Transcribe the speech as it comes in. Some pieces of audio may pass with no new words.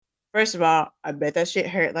First of all, I bet that shit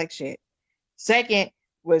hurt like shit. Second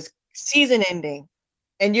was season ending,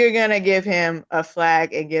 and you're gonna give him a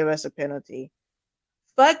flag and give us a penalty.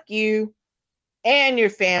 Fuck you and your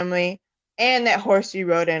family and that horse you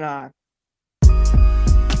rode in on.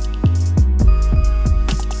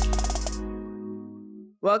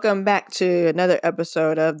 Welcome back to another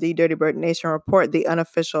episode of the Dirty Bird Nation Report, the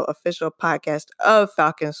unofficial official podcast of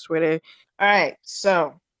Falcons Twitter. All right,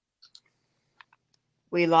 so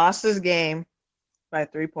we lost this game by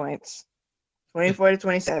 3 points,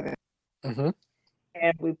 24-27. Mm-hmm.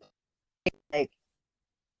 And we played like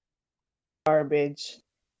garbage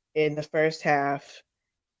in the first half.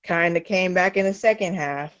 Kind of came back in the second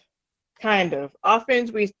half. Kind of.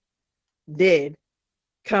 Offense, we did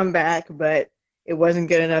come back, but it wasn't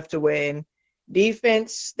good enough to win.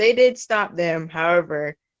 Defense, they did stop them.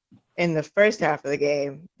 However, in the first half of the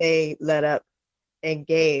game, they let up and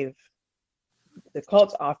gave the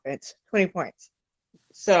Colts offense 20 points.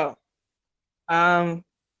 So,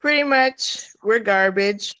 pretty much we're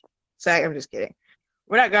garbage. Sorry, I'm just kidding.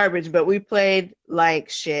 We're not garbage, but we played like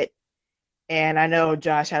shit. And I know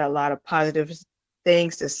Josh had a lot of positive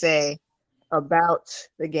things to say about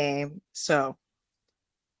the game. So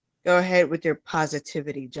go ahead with your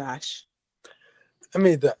positivity, Josh. I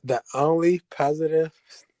mean, the only positive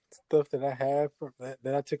stuff that I have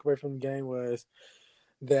that I took away from the game was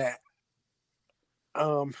that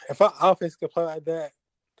if our offense could play like that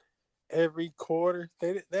every quarter,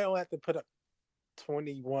 they don't have to put up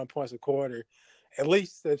 21 points a quarter. At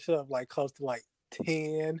least they should have like close to like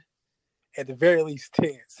 10, at the very least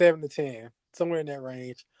 10, 7 to 10, somewhere in that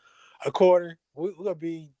range. A quarter, we're gonna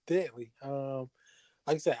be deadly.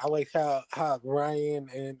 Like I said, I like how Ryan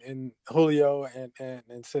and Julio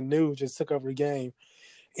and Sanu just took over the game.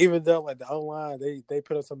 Even though like the O-line, they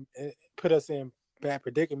put us in bad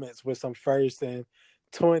predicaments with some first and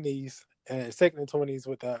 20s and second and 20s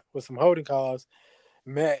with some holding calls.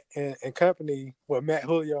 Matt and company with Matt,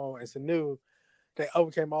 Julio and Sanu, they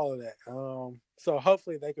overcame all of that. So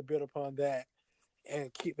hopefully they could build upon that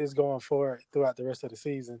and keep this going forward throughout the rest of the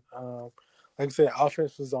season. Like I said,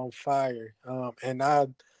 offense was on fire. And I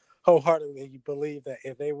wholeheartedly believe that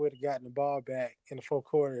if they would have gotten the ball back in the fourth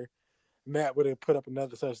quarter, Matt would have put up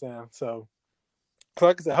another touchdown. So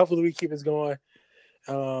like I said, hopefully we keep this going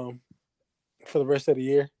for the rest of the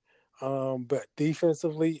year. But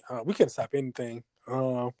defensively, we couldn't stop anything.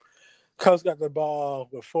 Coach got the ball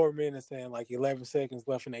with 4 minutes and like 11 seconds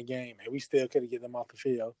left in that game, and we still couldn't get them off the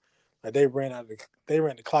field. Like they ran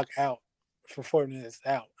the clock out for 4 minutes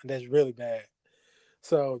out, and that's really bad.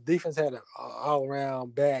 So defense had an all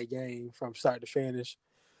around bad game from start to finish.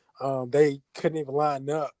 They couldn't even line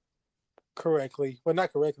up correctly. Well,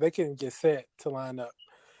 not correctly. They couldn't get set to line up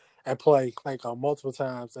and play like multiple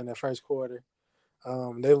times in the first quarter.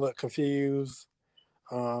 They looked confused.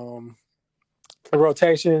 The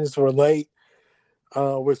rotations were late,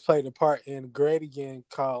 which played a part in Grady getting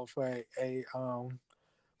called for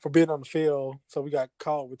for being on the field. So we got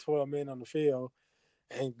called with 12 men on the field,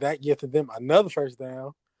 and that gifted them another first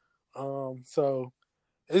down. So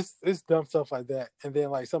it's dumb stuff like that. And then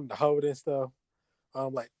like some of the holding stuff,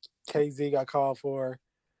 like KZ got called for.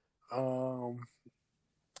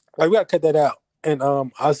 Like we got to cut that out. And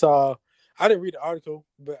I didn't read the article,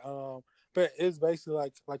 but it's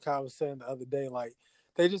basically like I was saying the other day, like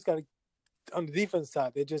they just got to, on the defense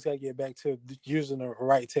side, they just got to get back to using the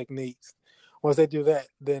right techniques. Once they do that,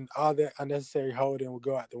 then all that unnecessary holding will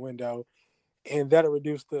go out the window, and that'll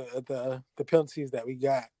reduce the penalties that we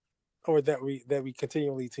got, or that we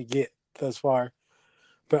continually to get thus far.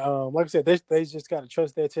 But like I said, they just got to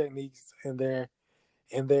trust their techniques and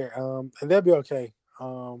and they'll be okay.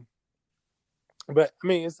 But I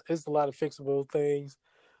mean, it's a lot of fixable things.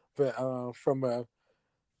 But from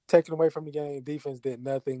taking away from the game, defense did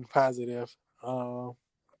nothing positive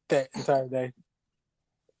that entire day.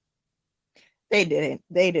 They didn't.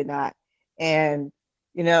 They did not. And,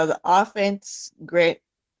 the offense, great.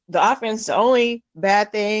 The offense, the only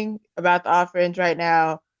bad thing about the offense right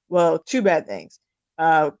now, well, two bad things.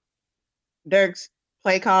 Dirk's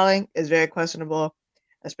play calling is very questionable,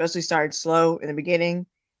 especially starting slow in the beginning.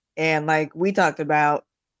 And like we talked about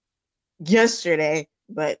yesterday,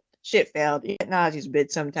 but shit failed. Technology's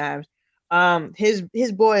bit sometimes.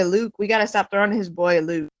 His boy Luke, we gotta stop throwing his boy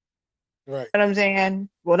Luke. Right. You know what I'm saying?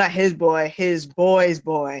 Well, not his boy, his boy's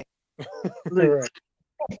boy. Luke.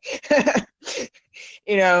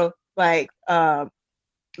 Like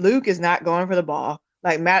Luke is not going for the ball.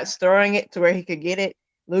 Like Matt's throwing it to where he could get it.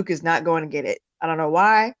 Luke is not going to get it. I don't know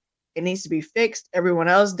why. It needs to be fixed. Everyone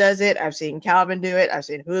else does it. I've seen Calvin do it. I've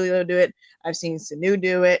seen Julio do it. I've seen Sanu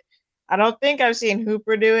do it. I don't think I've seen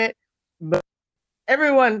Hooper do it, but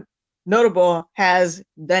everyone notable has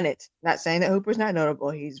done it. Not saying that Hooper's not notable.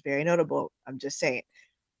 He's very notable. I'm just saying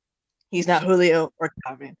he's not Julio or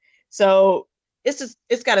Calvin. So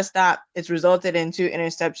it's got to stop. It's resulted in 2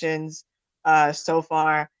 interceptions so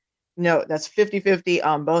far. No, that's 50-50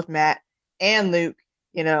 on both Matt and Luke,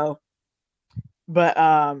 you know. But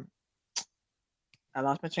I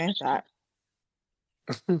lost my train of thought.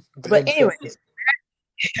 The But interception. anyways,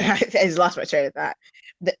 I just lost my train of thought.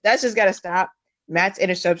 That's just got to stop. Matt's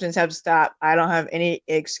interceptions have to stop. I don't have any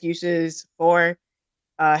excuses for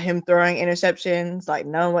him throwing interceptions, like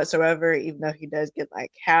none whatsoever, even though he does get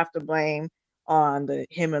like half the blame on the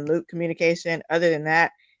him and Luke communication. Other than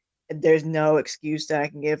that, there's no excuse that I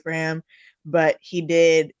can give for him. But he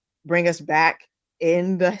did bring us back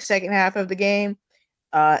in the second half of the game,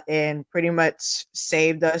 and pretty much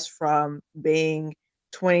saved us from being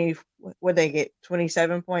 20, what they get,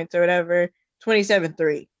 27 points or whatever,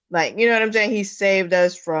 27-3. Like, you know what I'm saying? He saved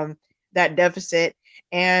us from that deficit.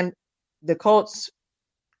 And the Colts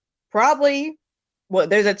probably, well,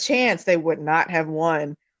 there's a chance they would not have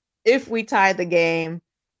won if we tied the game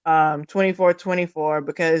 24-24,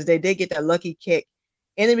 because they did get that lucky kick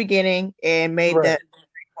in the beginning and made Right. that 3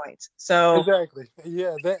 points. So, Exactly.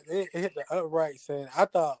 Yeah, that it hit the uprights, and I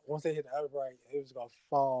thought once they hit the upright, it was gonna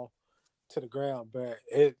fall to the ground, but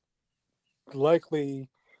it luckily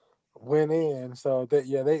went in. So that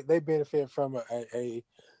yeah, they benefit from a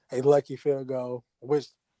lucky field goal, which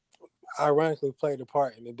ironically played a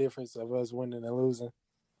part in the difference of us winning and losing.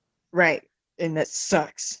 right. And that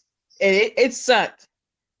sucks. It sucked,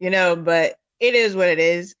 but it is what it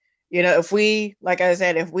is. If we, like I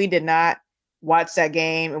said, if we did not watch that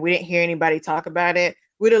game and we didn't hear anybody talk about it,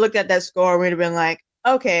 we'd have looked at that score and we'd have been like,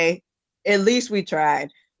 okay, at least we tried.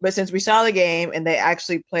 But since we saw the game and they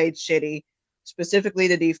actually played shitty, specifically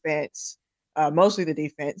the defense, mostly the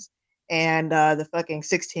defense, and the fucking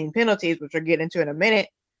 16 penalties, which we'll get into in a minute,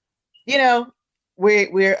 you know,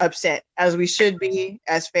 we're upset, as we should be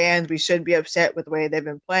as fans. We should be upset with the way they've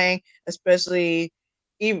been playing, especially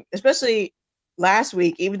last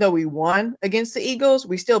week. Even though we won against the Eagles,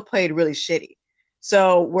 we still played really shitty.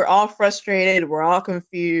 So we're all frustrated. We're all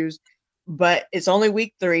confused. But it's only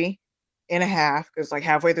week 3.5, because like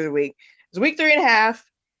halfway through the week, it's week 3.5,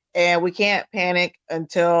 and we can't panic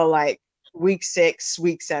until like week 6,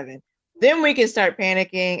 week 7. Then we can start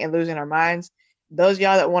panicking and losing our minds. Those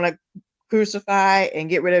y'all that want to crucify and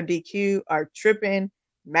get rid of DQ are tripping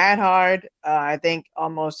mad hard. I think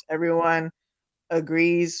almost everyone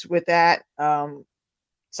agrees with that. Some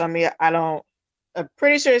of you, I don't. I'm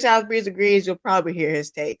pretty sure South Breeze agrees. You'll probably hear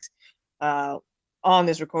his takes uh, on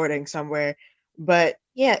this recording somewhere. But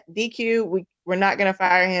yeah, DQ, we're not gonna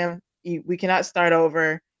fire him. We cannot start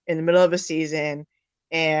over in the middle of a season,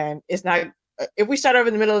 and it's not. If we start over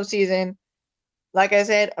in the middle of the season, like I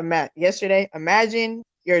said yesterday, imagine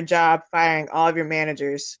your job firing all of your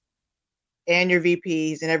managers and your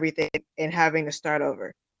VPs and everything and having to start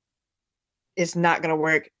over. It's not going to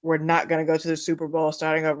work. We're not going to go to the Super Bowl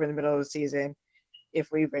starting over in the middle of the season.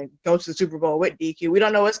 If we even go to the Super Bowl with DQ, we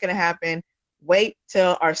don't know what's going to happen. Wait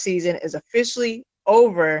till our season is officially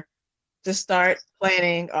over to start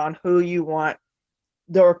planning on who you want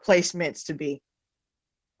the replacements to be.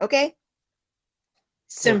 Okay? Right.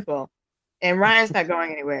 Simple. And Ryan's not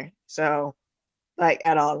going anywhere. So, like,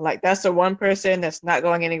 at all. Like, that's the one person that's not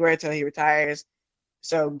going anywhere until he retires.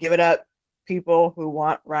 So give it up, people who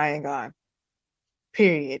want Ryan gone.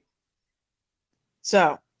 Period.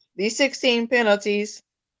 So these 16 penalties,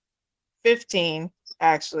 15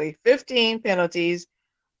 actually, 15 penalties.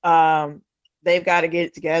 Um, they've got to get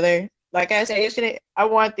it together. Like I said yesterday, I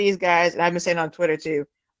want these guys, and I've been saying on Twitter too,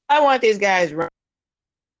 I want these guys running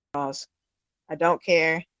calls. I don't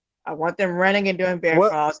care. I want them running and doing bear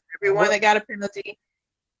What crawls. Everyone what that got a penalty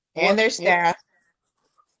and what their what staff.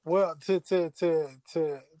 well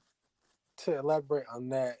to elaborate on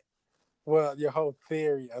that. Well, your whole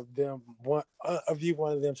theory of them one of you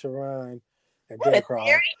wanting them to run and What bear a crawl.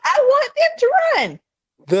 theory! I want them to run.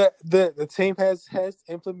 The team has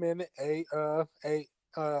implemented a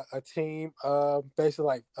team basically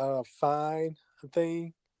like fine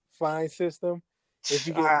thing fine system if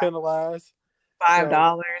you get penalized. So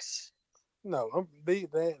 $5. no,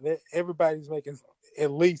 everybody's making at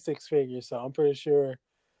least 6 figures. So I'm pretty sure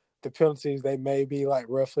the penalties they may be like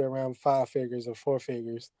roughly around 5 figures or 4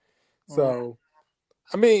 figures. Mm. So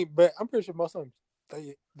I mean, but I'm pretty sure most of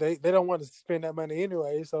them they don't want to spend that money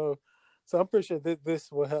anyway. So I'm pretty sure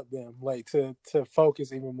this will help them like to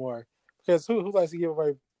focus even more because who likes to give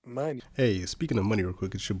away money? Hey, speaking of money, real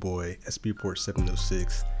quick, it's your boy SB Report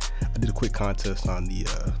 706. I did a quick contest on the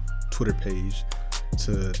Twitter page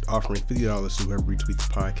to offering $50 to whoever retweets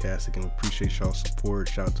the podcast. Again, we appreciate y'all's support.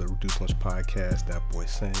 Shout out to Reduce Lunch Podcast, That Boy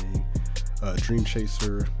Saying, Dream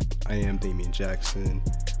Chaser, I Am Damian Jackson,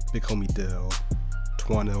 Big Homie Dell,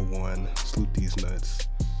 Twan1, Salute These Nuts,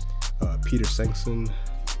 Peter Sankson,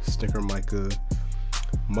 Snicker Micah,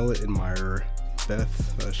 Mullet Admirer,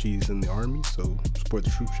 Beth, she's in the army, so support the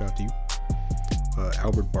troops. Shout out to you.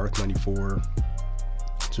 Albert Barth 94,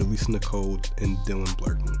 Jaleesa Nicole, and Dylan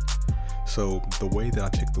Blurton. So the way that I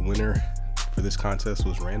picked the winner for this contest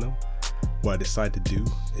was random. What I decided to do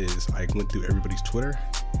is I went through everybody's Twitter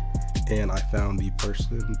and I found the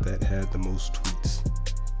person that had the most tweets.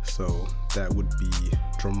 So that would be,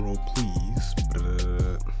 drumroll please.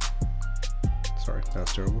 Sorry, that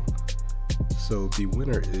was terrible. So the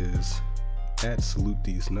winner is at Salute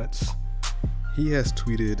These Nuts. He has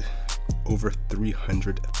tweeted over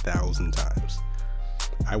 300,000 times.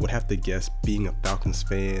 I would have to guess, being a Falcons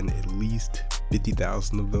fan, at least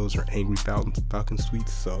 50,000 of those are angry Falcons tweets.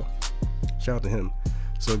 So shout out to him.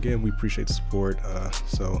 So again, we appreciate the support.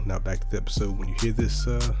 So now back to the episode. When you hear this,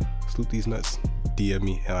 Salute These Nuts, DM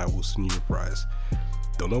me and I will send you a prize.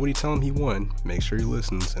 Don't nobody tell him he won. Make sure he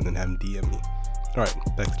listens and then have him DM me. All right,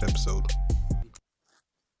 back to the episode.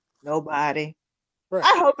 Nobody. Right.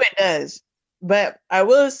 I hope it does. But I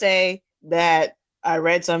will say that I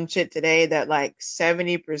read some shit today that like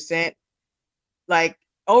 70%, like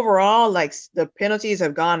overall, like the penalties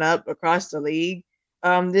have gone up across the league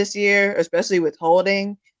this year, especially with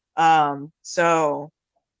holding. So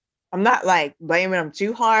I'm not like blaming them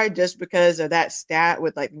too hard just because of that stat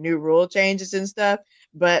with like new rule changes and stuff.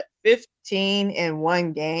 But 15 in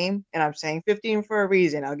one game, and I'm saying 15 for a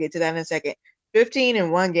reason. I'll get to that in a second. 15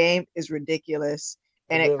 in one game is ridiculous.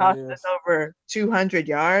 And it cost us over 200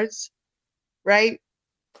 yards, right?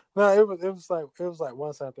 No, it was like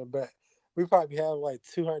one something, but we probably have like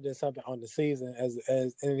 200 something on the season as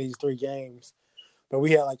in these 3 games, but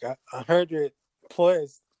we had like 100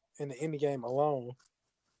 plus in the indie game alone.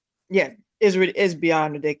 Yeah, it's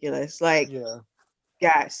beyond ridiculous. Like, yeah,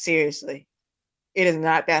 guys, seriously, it is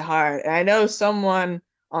not that hard. And I know someone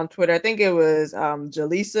on Twitter, I think it was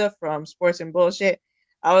Jaleesa from Sports and Bullshit.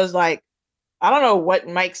 I was like, I don't know what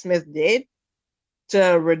Mike Smith did to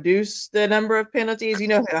reduce the number of penalties. You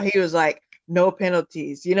know, he was like, no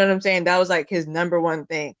penalties. You know what I'm saying? That was like his number one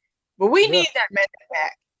thing. But we need that method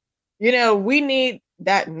back. You know, we need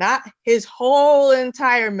that, not his whole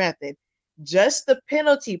entire method, just the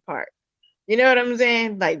penalty part. You know what I'm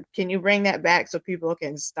saying? Like, can you bring that back so people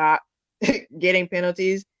can stop getting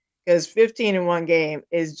penalties? Because 15 in one game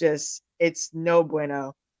is just, it's no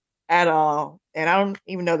bueno at all. And I don't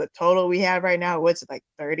even know the total we have right now. What's it, like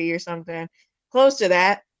 30 or something? Close to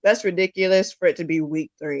that. That's ridiculous for it to be week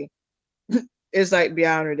 3. It's like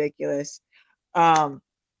beyond ridiculous. So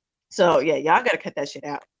yeah, y'all gotta cut that shit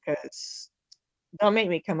out because don't make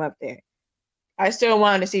me come up there. I still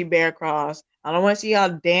wanted to see bear crawls. I don't want to see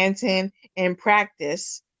y'all dancing in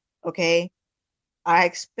practice. Okay, I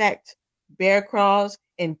expect bear crawls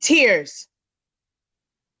and tears.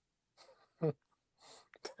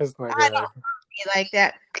 That's not I good. don't be like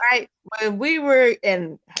that. Right? When we were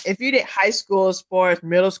in, if you did high school sports,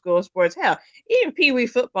 middle school sports, hell, even pee wee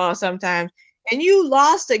football sometimes, and you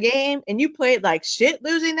lost a game and you played like shit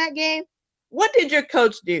losing that game, what did your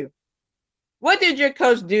coach do? What did your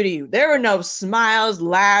coach do to you? There were no smiles,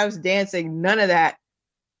 laughs, dancing, none of that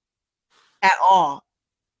at all.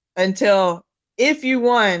 Until if you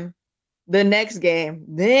won the next game,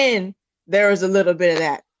 then there was a little bit of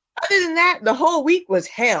that. Other than that, the whole week was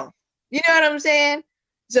hell. You know what I'm saying?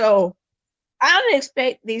 So I don't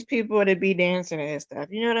expect these people to be dancing and stuff.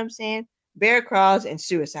 You know what I'm saying? Bear crawls and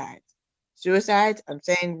suicides. Suicides, I'm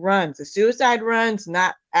saying runs. The suicide runs,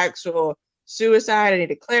 not actual suicide. I need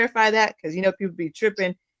to clarify that because, you know, people be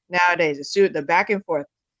tripping nowadays. The back and forth.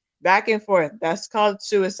 Back and forth. That's called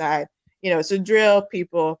suicide. You know, it's a drill,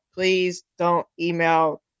 people. Please don't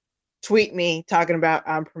email, tweet me talking about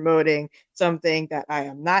I'm promoting something that I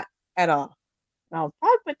am not at all. I'll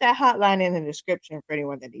probably put that hotline in the description for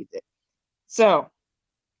anyone that needs it. So,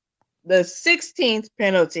 the 16th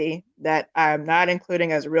penalty that I'm not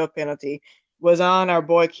including as a real penalty was on our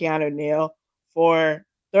boy Keanu Neal for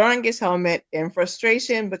throwing his helmet in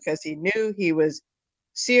frustration because he knew he was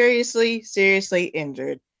seriously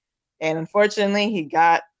injured. And unfortunately, he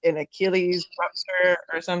got an Achilles rupture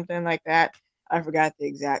or something like that. I forgot the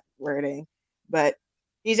exact wording. But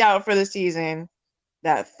he's out for the season.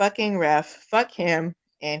 That fucking ref, fuck him,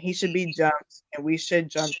 and he should be jumped, and we should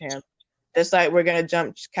jump him. Just like we're going to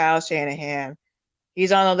jump Kyle Shanahan.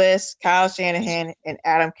 He's on the list, Kyle Shanahan and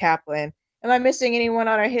Adam Kaplan. Am I missing anyone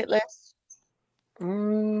on our hit list?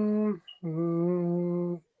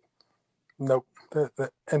 Nope.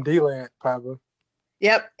 And D-Land, probably.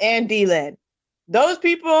 Yep, and D-Led. Those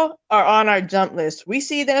people are on our jump list. We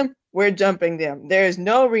see them, we're jumping them. There is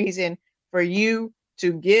no reason for you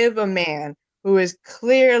to give a man who is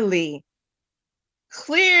clearly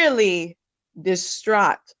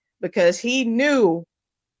distraught because he knew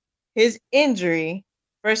his injury.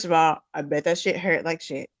 First of all, I bet that shit hurt like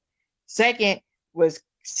shit. Second was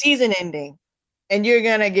season ending, and you're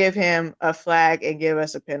gonna give him a flag and give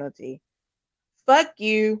us a penalty. Fuck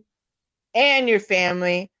you and your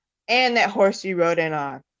family and that horse you rode in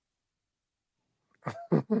on.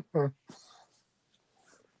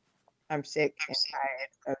 I'm sick and tired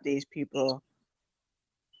of these people.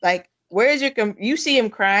 Like, where's your you see him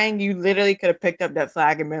crying, you literally could have picked up that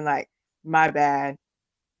flag and been like, my bad.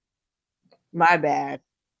 My bad.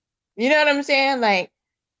 You know what I'm saying? Like,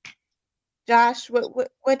 Josh,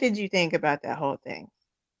 what did you think about that whole thing?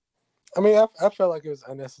 I mean, I felt like it was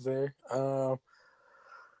unnecessary.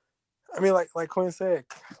 I mean, like Quinn said,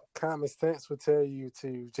 common sense would tell you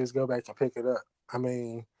to just go back and pick it up. I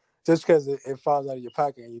mean, just because it falls out of your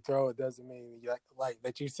pocket and you throw it doesn't mean you like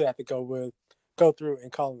that you still have to go through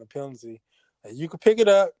and call it a penalty. Like, you could pick it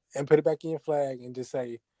up and put it back in your flag and just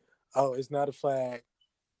say, "Oh, it's not a flag,"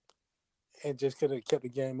 and just could have kept the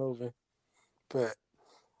game moving. But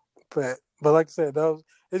like I said, those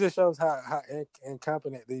it just shows how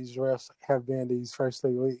incompetent these refs have been these first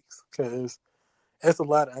 3 weeks, because it's a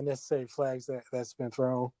lot of unnecessary flags that's been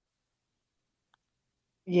thrown.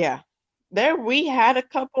 Yeah. We had a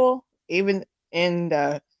couple, even in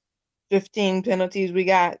the 15 penalties we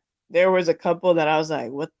got, there was a couple that I was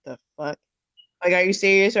like, what the fuck? Like, are you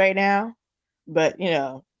serious right now? But,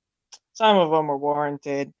 some of them were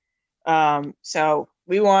warranted. So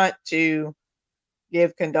we want to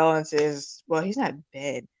give condolences. Well, he's not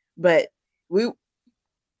dead, but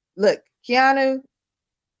look, Keanu,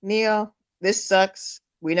 Neil, this sucks.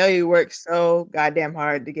 We know you worked so goddamn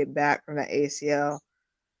hard to get back from that ACL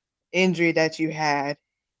injury that you had.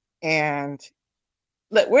 And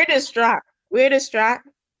look, we're distraught. We're distraught.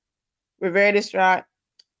 We're very distraught.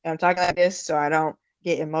 And I'm talking like this so I don't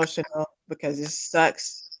get emotional because this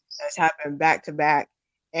sucks. That's happened back to back.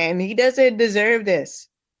 And he doesn't deserve this.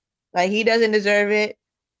 Like, he doesn't deserve it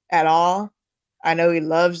at all. I know he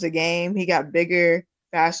loves the game. He got bigger,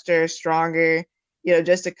 faster, stronger.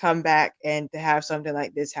 Just to come back and to have something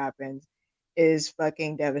like this happen is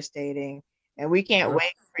fucking devastating. And we can't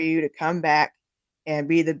wait for you to come back and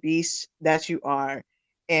be the beast that you are.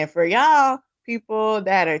 And for y'all people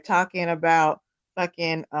that are talking about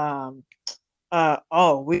fucking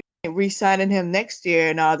we re-signing him next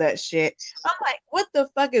year and all that shit, I'm like, what the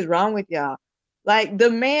fuck is wrong with y'all? Like,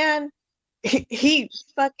 the man, he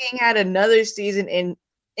fucking had another season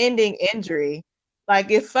ending injury,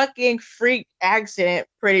 like a fucking freak accident,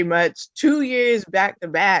 pretty much 2 years back to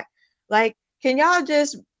back. Like, can y'all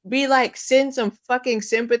just be like, send some fucking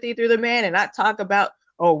sympathy through the man and not talk about,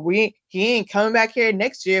 oh, he ain't coming back here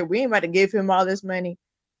next year, we ain't about to give him all this money.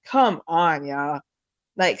 Come on, y'all.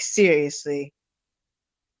 Like, seriously,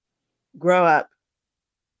 grow up.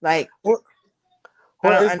 Like, I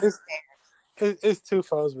don't understand. It's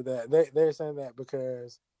twofold with that. They're saying that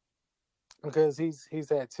because he's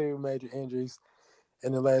had 2 major injuries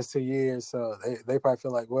in the last 2 years, so they probably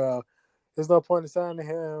feel like, well, there's no point in signing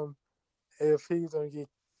him if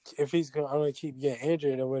he's gonna only keep getting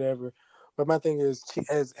injured or whatever. But my thing is,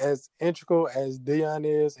 as integral as Dion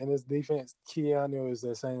is in his defense, Keanu is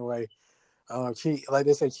the same way. Like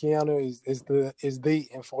they say, Keanu is the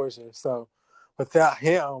enforcer. So without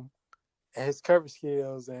him and his coverage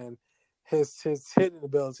skills and his hitting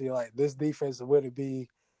ability, like, this defense wouldn't be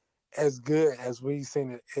as good as we've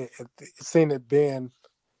seen it been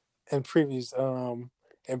in previous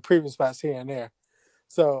spots here and there.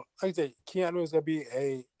 So like I say, Keanu is gonna be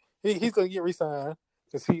he's gonna get re-signed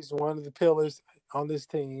because he's one of the pillars on this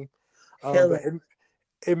team. But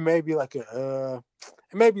it may be like it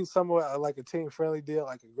may be somewhat like a team friendly deal,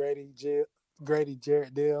 like a Grady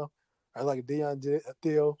Jarrett deal, or like a Dion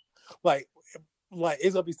deal. Like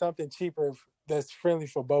it's gonna be something cheaper that's friendly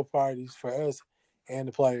for both parties, for us and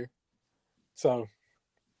the player. So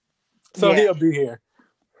Yeah. he'll be here.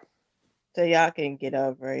 So y'all can get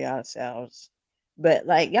over yourselves. But,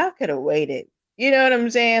 like, y'all could have waited. You know what I'm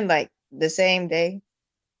saying? Like, the same day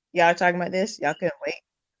y'all talking about this, y'all couldn't wait.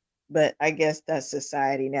 But I guess that's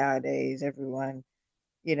society nowadays. Everyone,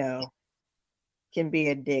 can be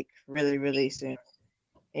a dick really, really soon.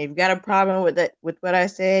 If you've got a problem with what I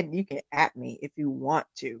said, you can at me if you want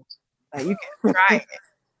to. Like, you can try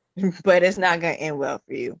it, but it's not gonna end well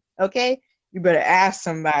for you. Okay? You better ask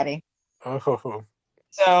somebody. Oh,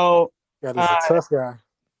 So, that is a tough guy.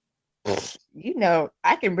 You know,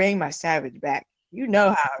 I can bring my savage back. You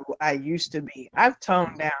know how I used to be. I've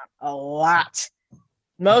toned down a lot,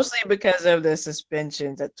 mostly because of the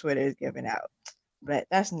suspensions that Twitter is giving out. But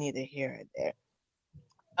that's neither here nor there.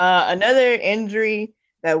 Another injury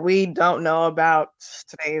that we don't know about.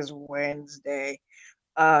 Today is Wednesday.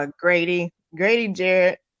 Grady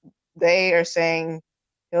Jarrett. They are saying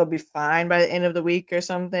he'll be fine by the end of the week or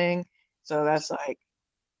something. So that's like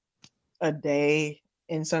a day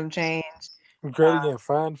and some change. Grady getting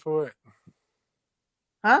fined for it.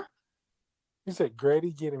 Huh? You said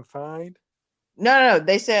Grady getting fined? No.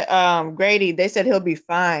 They said Grady. They said he'll be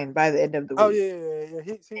fine by the end of the Oh week.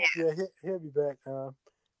 yeah. He'll be back.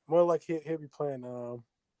 More like he'll be playing on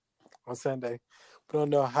Sunday. We don't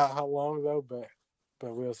know how long though, but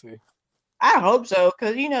we'll see. I hope so,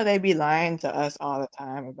 because you know they be lying to us all the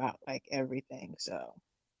time about like everything. So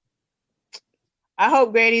I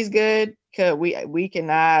hope Grady's good, because we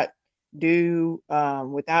cannot do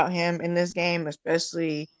without him in this game,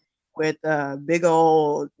 especially with big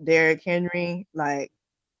old Derrick Henry. Like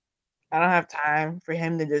I don't have time for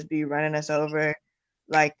him to just be running us over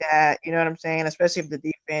like that. You know what I'm saying? Especially if the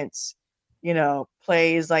defense,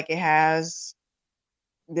 plays like it has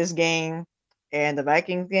this game and the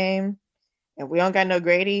Vikings game, and we don't got no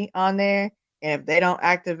Grady on there. And if they don't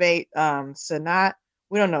activate Sanat,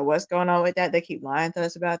 we don't know what's going on with that. They keep lying to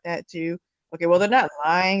us about that too. Okay, well they're not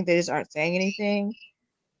lying; they just aren't saying anything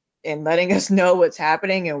and letting us know what's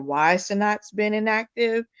happening and why Sanat's been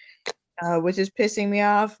inactive, which is pissing me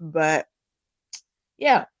off. But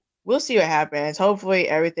yeah, we'll see what happens. Hopefully,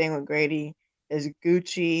 everything with Grady is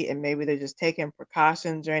Gucci, and maybe they're just taking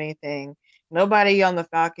precautions or anything. Nobody on the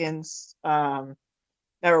Falcons that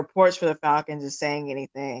reports for the Falcons is saying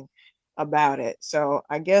anything about it. So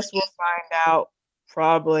I guess we'll find out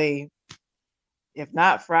probably, if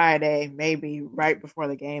not Friday, maybe right before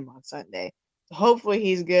the game on Sunday. So hopefully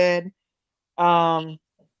he's good. Um,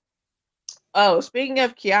 Oh, speaking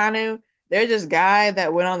of Keanu, there's this guy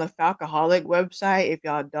that went on the Falcoholic website. If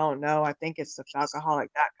y'all don't know, I think it's the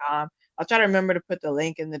falcoholic.com. I'll try to remember to put the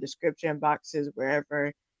link in the description boxes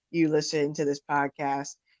wherever you listen to this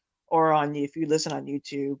podcast, or if you listen on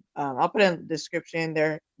YouTube. I'll put in the description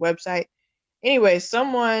their website. Anyway,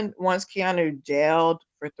 someone wants Keanu jailed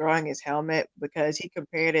for throwing his helmet because he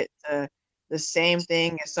compared it to the same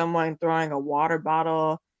thing as someone throwing a water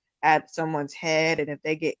bottle at someone's head, and if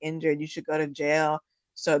they get injured, you should go to jail.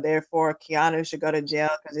 So therefore, Keanu should go to jail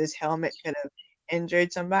because his helmet could have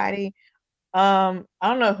injured somebody. I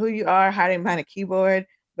don't know who you are hiding behind a keyboard,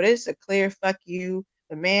 but it's a clear fuck you.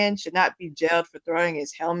 The man should not be jailed for throwing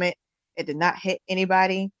his helmet. It did not hit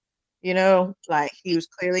anybody. Like he was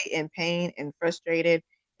clearly in pain and frustrated.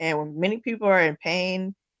 And when many people are in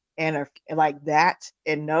pain and are like that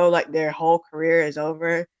and know like their whole career is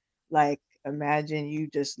over, like imagine you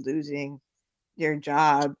just losing your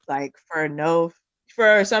job like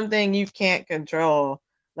for something you can't control.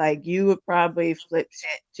 Like you would probably flip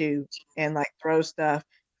shit too and like throw stuff,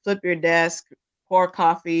 flip your desk, pour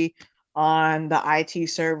coffee on the IT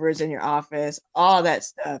servers in your office, all that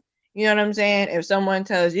stuff. You know what I'm saying? If someone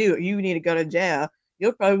tells you you need to go to jail,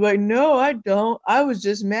 you'll probably be like, no, I don't. I was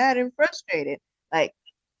just mad and frustrated. Like,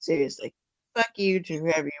 seriously. Fuck you to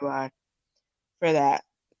whoever you are for that.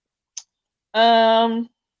 Um,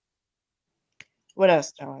 what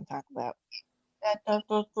else do I want to talk about?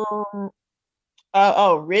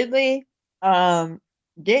 Ridley. Um,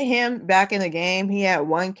 get him back in the game. He had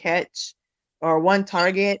one catch or one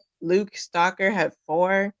target. Luke Stalker had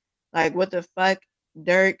four. Like, what the fuck,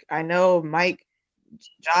 Dirk? I know Mike.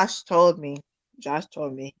 Josh told me. Josh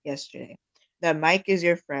told me yesterday that Mike is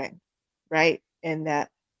your friend, right? And that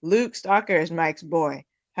Luke Stalker is Mike's boy.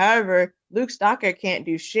 However, Luke Stalker can't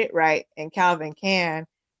do shit right, and Calvin can.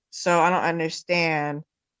 So I don't understand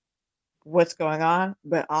what's going on,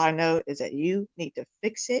 but all I know is that you need to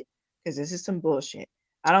fix it because this is some bullshit.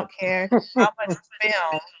 I don't care how much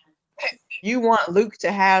film you want Luke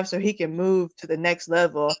to have so he can move to the next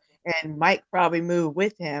level and Mike probably move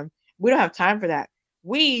with him. We don't have time for that.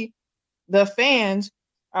 We, the fans,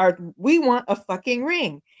 we want a fucking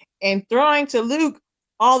ring. And throwing to Luke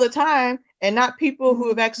all the time and not people who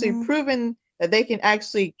have actually proven that they can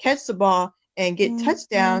actually catch the ball and get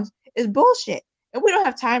touchdowns is bullshit. And we don't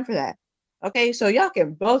have time for that. Okay, so y'all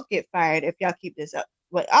can both get fired if y'all keep this up.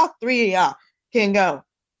 But all three of y'all can go.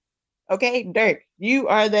 Okay, Dirk, you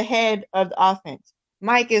are the head of the offense.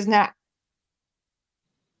 Mike is not.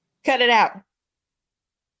 Cut it out.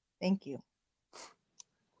 Thank you.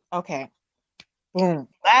 Okay. Boom.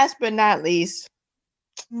 Last but not least,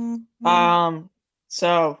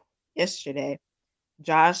 so yesterday,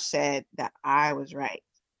 Josh said that I was right.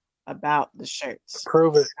 about the shirts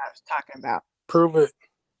Prove it. I was talking about. Prove it.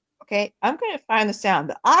 Okay, I'm gonna find the sound.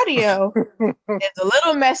 The audio is a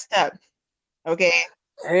little messed up. Okay,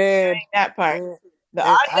 and that part. and The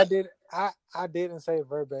and audio. I didn't say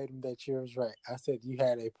verbatim that you was right. I said you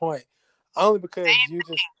had a point. Only because you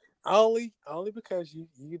just only because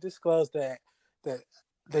you disclosed that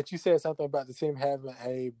that you said something about the team having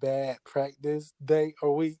a bad practice day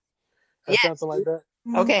or week or Yes. something like that.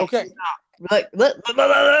 Okay. Okay. Look.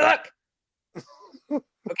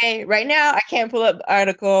 Okay, right now I can't pull up the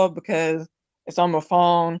article because it's on my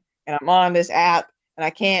phone and I'm on this app and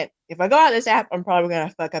I can't. If I go out this app, I'm probably gonna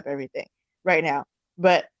fuck up everything right now.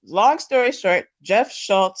 But long story short, Jeff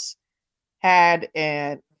Schultz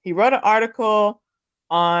he wrote an article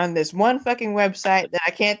on this one fucking website that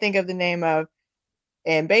I can't think of the name of,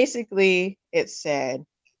 and basically it said,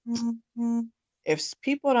 if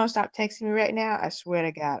people don't stop texting me right now, I swear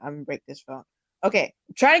to God, I'm gonna break this phone. Okay,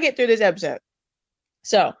 I'm trying to get through this episode.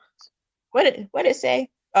 So, what did it say?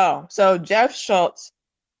 Oh, so Jeff Schultz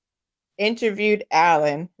interviewed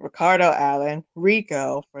Ricardo Allen,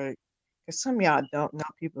 Rico, because some of y'all don't know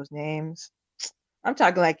people's names. I'm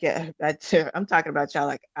talking like I'm talking about y'all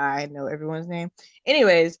like I know everyone's name.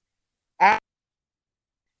 Anyways,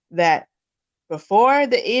 that before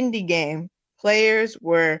the indie game, players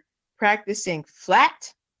were practicing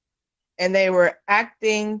flat and they were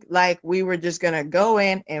acting like we were just gonna go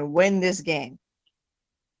in and win this game.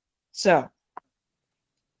 So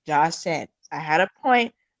Josh said, I had a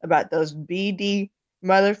point about those BD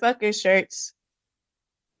motherfucker shirts.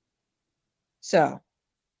 So,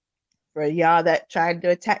 for y'all that tried to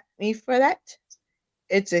attack me for that,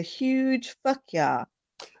 it's a huge fuck y'all.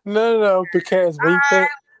 No, because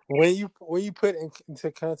when you put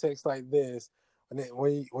into context like this,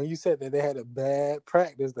 when you said that they had a bad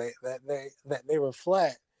practice, that they were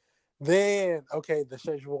flat, then okay, the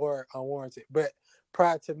shirts were unwarranted. But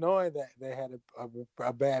prior to knowing that they had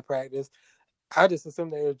a bad practice, I just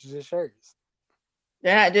assumed they were just shirts.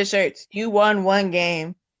 They're not just shirts. You won one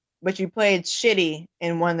game, but you played shitty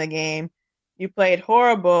and won the game. You played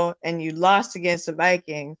horrible and you lost against the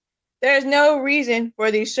Vikings. There's no reason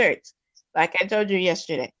for these shirts. Like I told you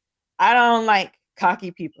yesterday, I don't like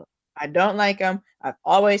cocky people. I don't like them. I've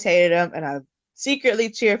always hated them, and I've secretly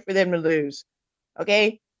cheered for them to lose.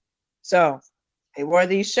 Okay? So, they wore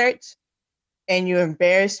these shirts, and you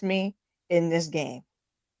embarrassed me in this game.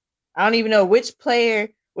 I don't even know which player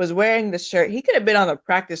was wearing the shirt. He could have been on the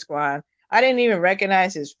practice squad. I didn't even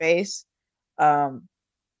recognize his face. But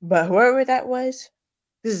whoever that was,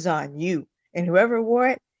 this is on you. And whoever wore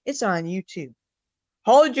it, it's on you too.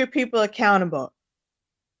 Hold your people accountable.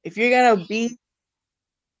 If you're going to be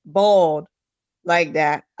bold like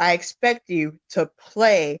that, I expect you to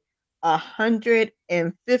play 150%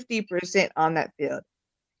 on that field.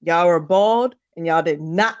 Y'all were bold and y'all did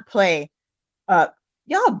not play up.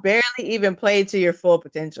 Y'all barely even played to your full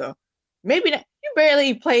potential. Maybe not, you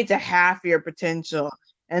barely played to half your potential.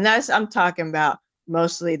 And I'm talking about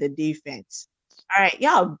mostly the defense. All right,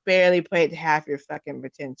 y'all barely played to half your fucking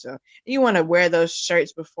potential. You want to wear those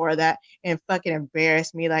shirts before that and fucking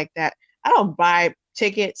embarrass me like that? I don't buy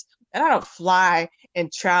tickets and I don't fly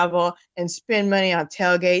and travel and spend money on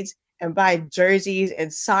tailgates and buy jerseys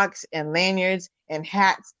and socks and lanyards and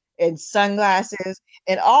hats and sunglasses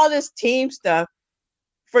and all this team stuff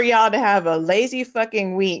for y'all to have a lazy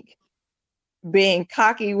fucking week being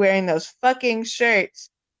cocky wearing those fucking shirts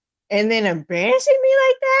and then embarrassing me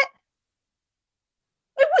like that?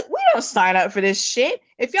 We don't sign up for this shit.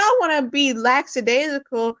 If y'all want to be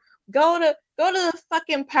lackadaisical, go to the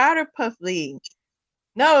fucking Powder Puff League.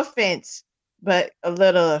 No offense, but a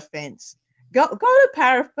little offense. Go to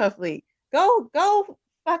Powder Puff League. Go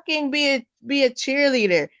fucking be a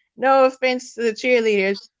cheerleader. No offense to the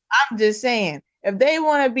cheerleaders. I'm just saying, if they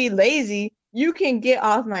want to be lazy, you can get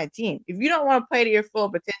off my team. If you don't want to play to your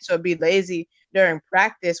full potential, be lazy during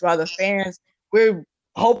practice while the fans, we're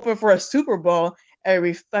hoping for a Super Bowl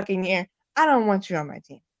every fucking year, I don't want you on my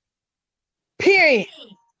team. Period.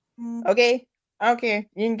 Okay? I don't care.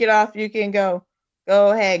 You can get off. You can go.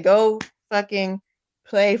 Go ahead. Go fucking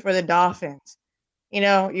play for the Dolphins. You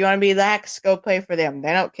know, you want to be lax? Go play for them.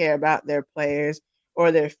 They don't care about their players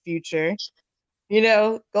or their future. You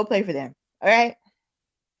know, go play for them. All right?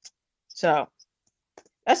 So,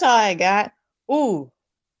 that's all I got. Ooh.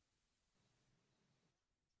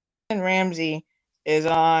 Ramsey is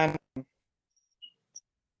on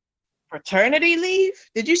paternity leave.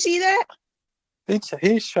 Did you see that?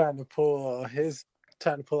 He's trying to pull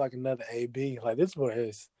like another AB. Like this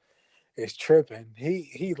boy is tripping.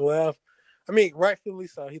 He left. I mean, rightfully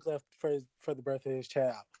so. He left for the birth of his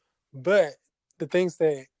child. But the things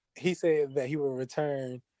that he said that he will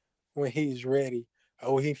return when he's ready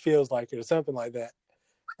or when he feels like it or something like that.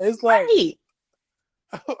 It's like, Right.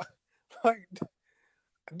 like,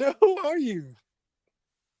 dude, who are you?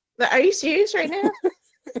 Like, are you serious right now?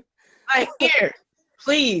 Like, here,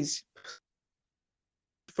 please,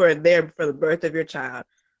 for the birth of your child.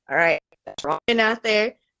 All right, that's wrong out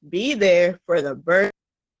there. Be there for the birth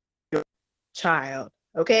of your child.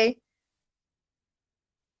 Okay.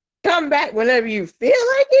 Come back whenever you feel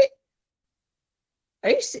like it. Are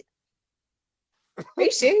you are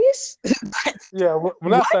you serious? Yeah,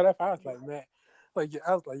 when I What? saw that, I was like, man, like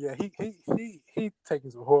I was like, yeah, he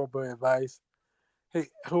taking some horrible advice. He's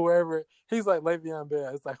like Le'Veon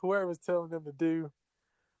Bell. It's like whoever's telling them to do,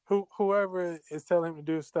 whoever is telling him to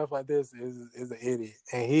do stuff like this is an idiot,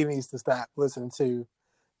 and he needs to stop listening to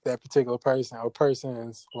that particular person or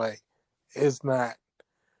persons. Like, it's not,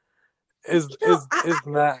 You know, it's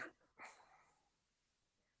not.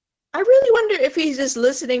 I really wonder if he's just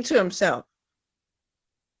listening to himself.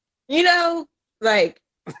 You know, like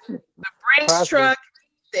the Brinks Possibly. truck,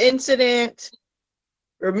 the incident.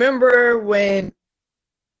 Remember when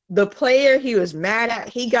the player he was mad at,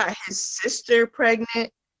 he got his sister pregnant?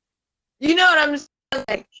 You know what I'm saying?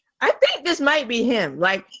 Like, I think this might be him.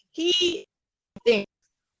 Like, he thinks,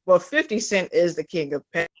 well, 50 Cent is the king of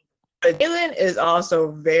pet. But Jalen is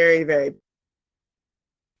also very, very.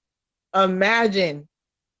 Imagine,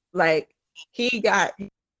 like, he got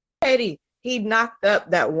petty. He knocked up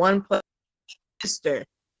that one player sister.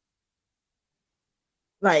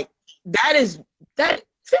 Like, that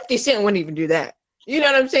 50 Cent wouldn't even do that. You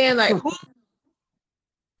know what I'm saying? Like, who?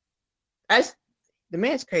 The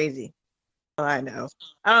man's crazy. All I know.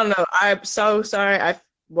 I don't know. I'm so sorry. I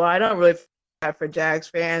don't really feel for Jags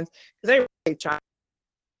fans because they really try to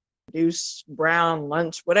produce Brown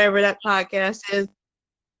Lunch, whatever that podcast is.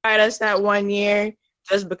 Tried us that one year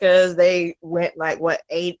just because they went like what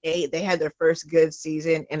 8-8. They had their first good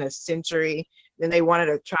season in a century. Then they wanted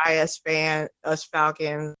to try us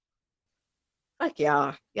Falcons. Like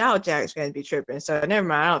y'all Jags fans be tripping. So never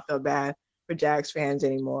mind. I don't feel bad for Jags fans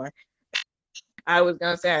anymore. I was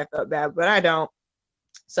gonna say I felt bad, but I don't.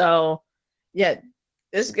 So yeah,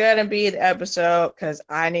 this is gonna be the episode because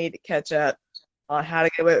I need to catch up on How to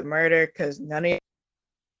Get Away with Murder because none of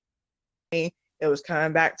me it was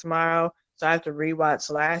coming back tomorrow. So I have to rewatch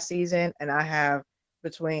last season, and I have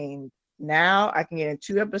between now I can get in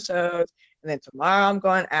 2 episodes, and then tomorrow I'm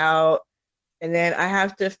going out, and then I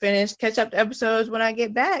have to catch up the episodes when I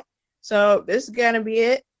get back. So this is gonna be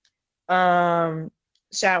it.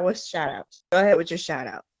 Shout outs. Go ahead with your shout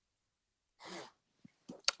out.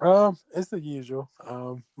 It's the usual.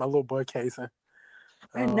 My little boy Kason.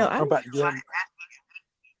 I know. I I'm don't about to get him.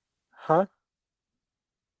 Huh?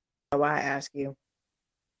 know why I ask you.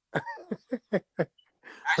 I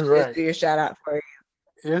should Right. just do your shout out for you.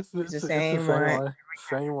 It's the same one.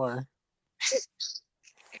 Same one.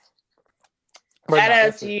 Shout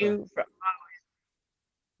out to you for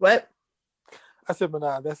what? I said, but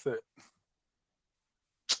nah, that's it.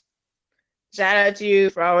 Shout out to you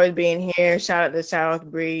for always being here. Shout out to South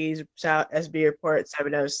Breeze, shout SB Report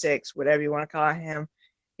 706, whatever you want to call him.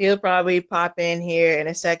 He'll probably pop in here in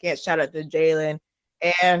a second. Shout out to Jalen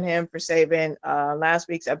and him for saving last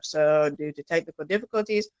week's episode due to technical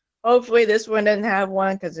difficulties. Hopefully this one doesn't have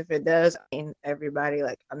one, because if it does, I mean, everybody,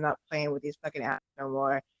 like, I'm not playing with these fucking apps no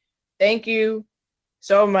more. Thank you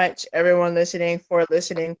so much, everyone listening, for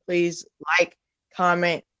listening. Please like,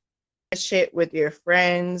 comment, shit with your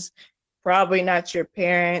friends. Probably not your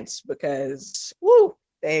parents, because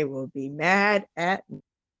they will be mad at me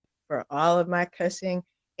for all of my cussing,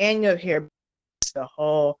 and you'll hear the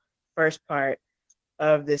whole first part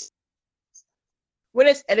of this when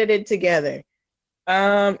it's edited together.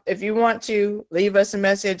 If you want to leave us a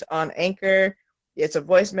message on Anchor, it's a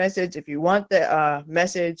voice message. If you want the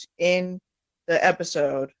message in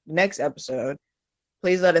the next episode,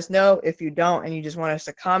 please let us know. If you don't and you just want us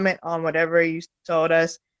to comment on whatever you told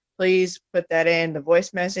us, please put that in the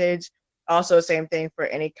voice message. Also, same thing for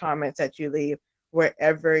any comments that you leave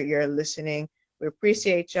wherever you're listening. We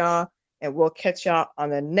appreciate y'all, and we'll catch y'all on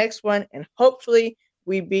the next one. And hopefully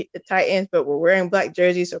we beat the Titans, but we're wearing black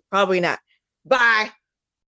jerseys, so probably not. Bye.